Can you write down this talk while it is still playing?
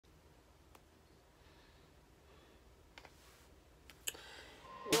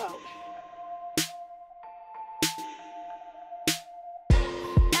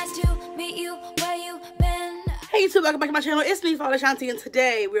you been? Hey YouTube, welcome back to my channel. It's me, Shanti, and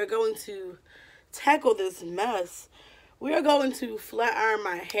today we are going to tackle this mess. We are going to flat iron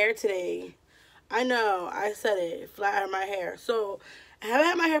my hair today. I know, I said it, flat iron my hair. So, I haven't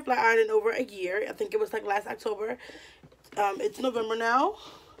had my hair flat ironed in over a year. I think it was like last October. It's November now.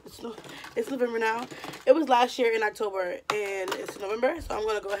 It's November now. It was last year in October, and it's November, so I'm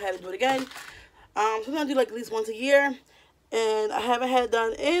going to go ahead and do it again. Sometimes I do like at least once a year, and I haven't had it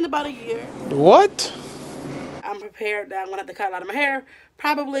done in about a year. What? I'm prepared that I'm going to have to cut a lot of my hair,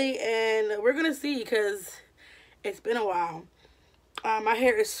 probably, and we're going to see, because it's been a while. My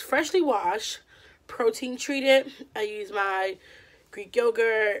hair is freshly washed, protein treated. I use my Greek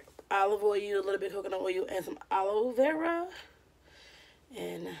yogurt, olive oil, a little bit of coconut oil, and some aloe vera.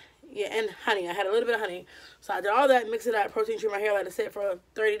 And yeah, and honey. I had a little bit of honey. So I did all that, mix it up, protein treat my hair, let it sit for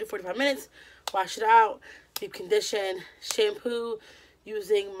 30 to 45 minutes, wash it out, deep condition, shampoo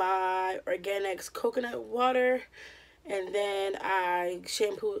using my Organics coconut water, and then I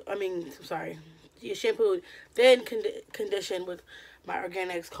shampooed, then conditioned with my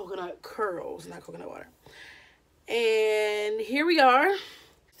Organics coconut curls, not coconut water. And here we are.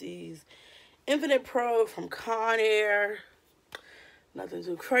 These Infinite Pro from Conair. Nothing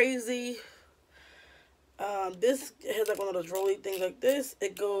too crazy. This has like one of those rolly things like this.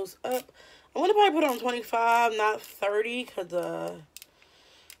 It goes up. I want to probably put it on 25, not 30, because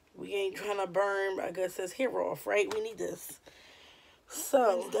we ain't trying to burn, I guess, this hair off, right? We need this.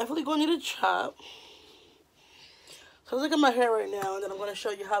 So, definitely going to need a chop. So, look at my hair right now, and then I'm going to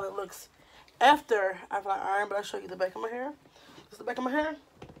show you how it looks after I flat iron, but I'll show you the back of my hair. This is the back of my hair.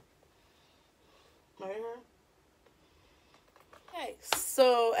 My hair. Okay,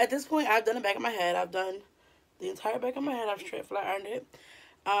 so at this point, I've done the back of my head. I've done the entire back of my head. I've straight flat ironed it.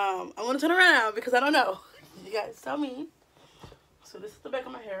 I'm going to turn around because I don't know. You guys tell me. So this is the back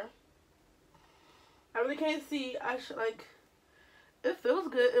of my hair. I really can't see. I should, like, it feels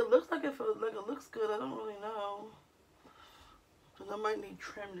good. It looks like it feels like it looks good. I don't really know. Because I might need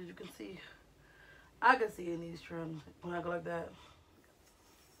trim, as you can see. I can see it needs trim when I go like that.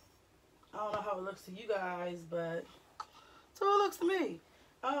 I don't know how it looks to you guys, but so it looks to me.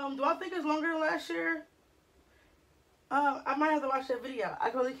 Do I think it's longer than last year? I might have to watch that video. I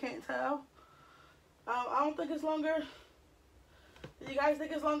really can't tell. I don't think it's longer. Do you guys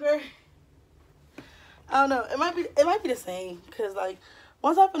think it's longer? I don't know. It might be the same, because like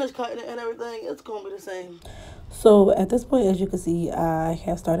once I finish cutting it and everything, it's gonna be the same. So at this point, as you can see, I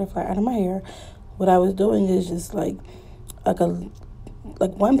have started flat ironing my hair. What I was doing is just like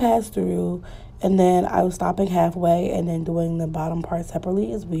one pass through, and then I was stopping halfway and then doing the bottom part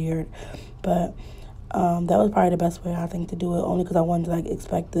separately. Is weird, but that was probably the best way I think to do it, only because I wanted to like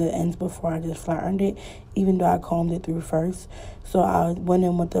expect the ends before I just flat ironed it, even though I combed it through first. So I went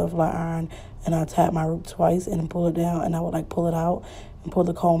in with the flat iron and I tapped my root twice and pull it down, and I would like pull it out and pull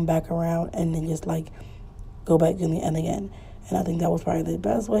the comb back around and then just like go back to the end again. And I think that was probably the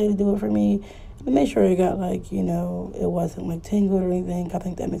best way to do it for me. And make sure it got like, you know, it wasn't like tangled or anything. I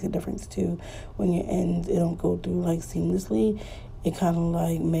think that makes a difference too. When your ends, it don't go through like seamlessly. It kind of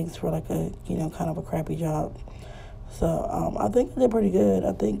like makes for like a, you know, kind of a crappy job. So I think I did pretty good.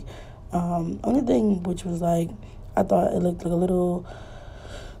 I think only thing which was like, I thought it looked like a little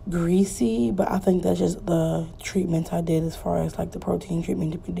greasy, but I think that's just the treatments I did as far as like the protein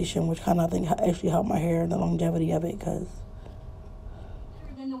treatment, deep condition, which kind of I think actually helped my hair and the longevity of it, because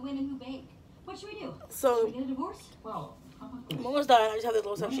than the women who bake. What should we do? So should we get a divorce? Well, I'm almost done. I just have this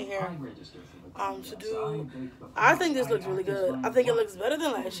little section here to do. I think this looks really good. I think it looks better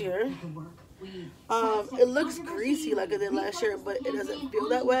than last year. It looks greasy like it did last year, but it doesn't feel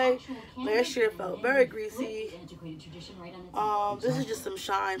that way. Last year it felt very greasy. This is just some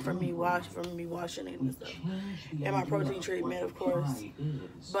shine from me washing it and stuff, and my protein treatment, of course.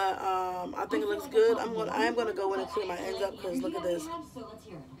 But I think it looks good. I am gonna go in and clean my ends up, because look at this.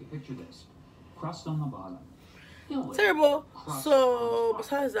 Picture this. Crust on the bottom. Terrible. So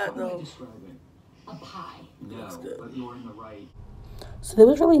besides that though, A pie. Looks good. But you're in the right. so there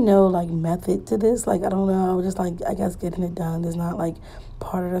was really no like method to this. Like, I don't know, I was just like, I guess getting it done. There's not like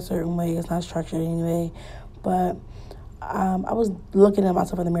part of a certain way. It's not structured anyway. But I was looking at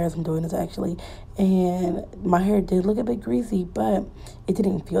myself in the mirror as I'm doing this actually, and my hair did look a bit greasy, but it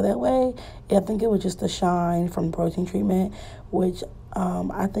didn't feel that way. I think it was just the shine from protein treatment, which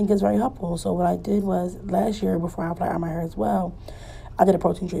I think is very helpful. So what I did was last year, before I flat ironed my hair as well, I did a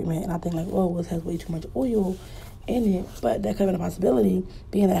protein treatment, and I think like, oh, this has way too much oil in it, but that could have been a possibility,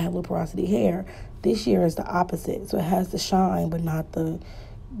 being that I have low porosity hair. This year is the opposite, so it has the shine but not the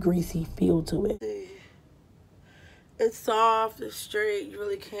greasy feel to it. It's soft, it's straight. You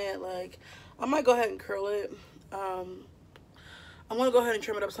really can't like, I might go ahead and curl it. I'm gonna go ahead and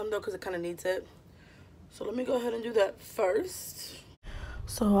trim it up some though, because it kind of needs it. So let me go ahead and do that first.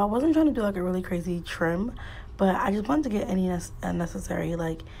 So I wasn't trying to do like a really crazy trim, but I just wanted to get any unnecessary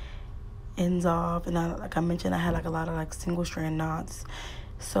like ends off. And like I mentioned, I had like a lot of like single strand knots.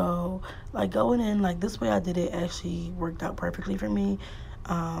 So like going in like this way I did it actually worked out perfectly for me,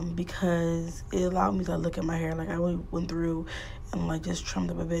 because it allowed me to look at my hair. Like I really went through and like just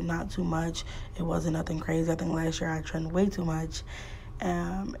trimmed up a bit, not too much. It wasn't nothing crazy. I think last year I trimmed way too much,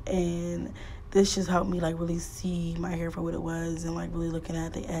 and this just helped me like really see my hair for what it was, and like really looking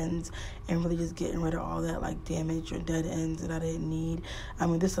at the ends and really just getting rid of all that like damage or dead ends that I didn't need. I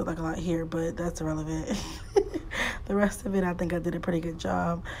mean, this looked like a lot here, but that's irrelevant. The rest of it, I think I did a pretty good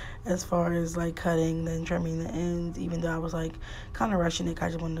job as far as like cutting and trimming the ends, even though I was like kind of rushing it, 'cause I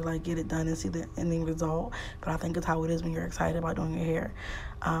just wanted to like get it done and see the ending result. But I think it's how it is when you're excited about doing your hair.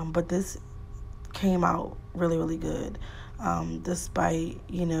 But this came out really, really good. Despite,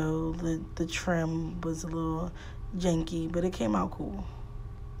 you know, the trim was a little janky, but it came out cool.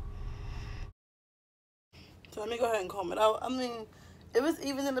 So let me go ahead and comb it out. I mean, it was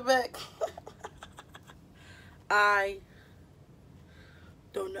even in the back. I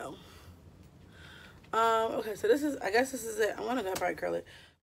don't know. Okay, so this is, I guess this is it. I'm gonna probably curl it.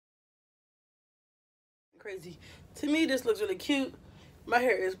 Crazy. To me, this looks really cute. My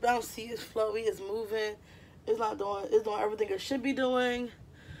hair is bouncy, it's flowy, it's moving. It's doing everything it should be doing.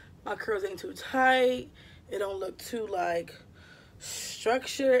 My curls ain't too tight. It don't look too like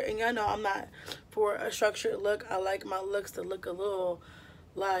structured. And y'all know I'm not for a structured look. I like my looks to look a little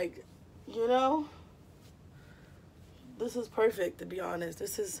like, you know. This is perfect, to be honest.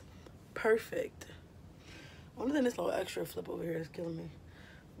 This is perfect. Only thing, this little extra flip over here is killing me.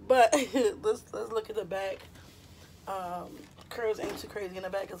 But let's look at the back. Curls ain't too crazy in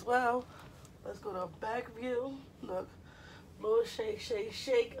the back as well. Let's go to back view. Look, little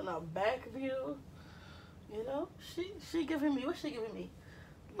shake in a back view. You know, she giving me, what's she giving me?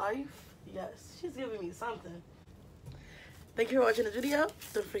 Life? Yes, she's giving me something. Thank you for watching the video.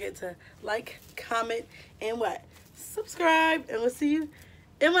 Don't forget to like, comment, and what? Subscribe, and we'll see you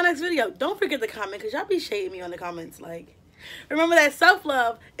in my next video. Don't forget to comment, because y'all be shading me on the comments. Like, remember that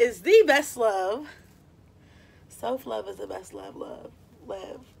self-love is the best love. Self-love is the best love.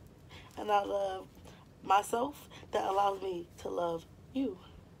 And I love myself. That allows me to love you.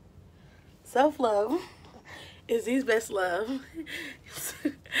 Self-love is the best love.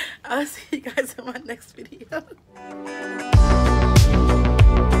 I'll see you guys in my next video.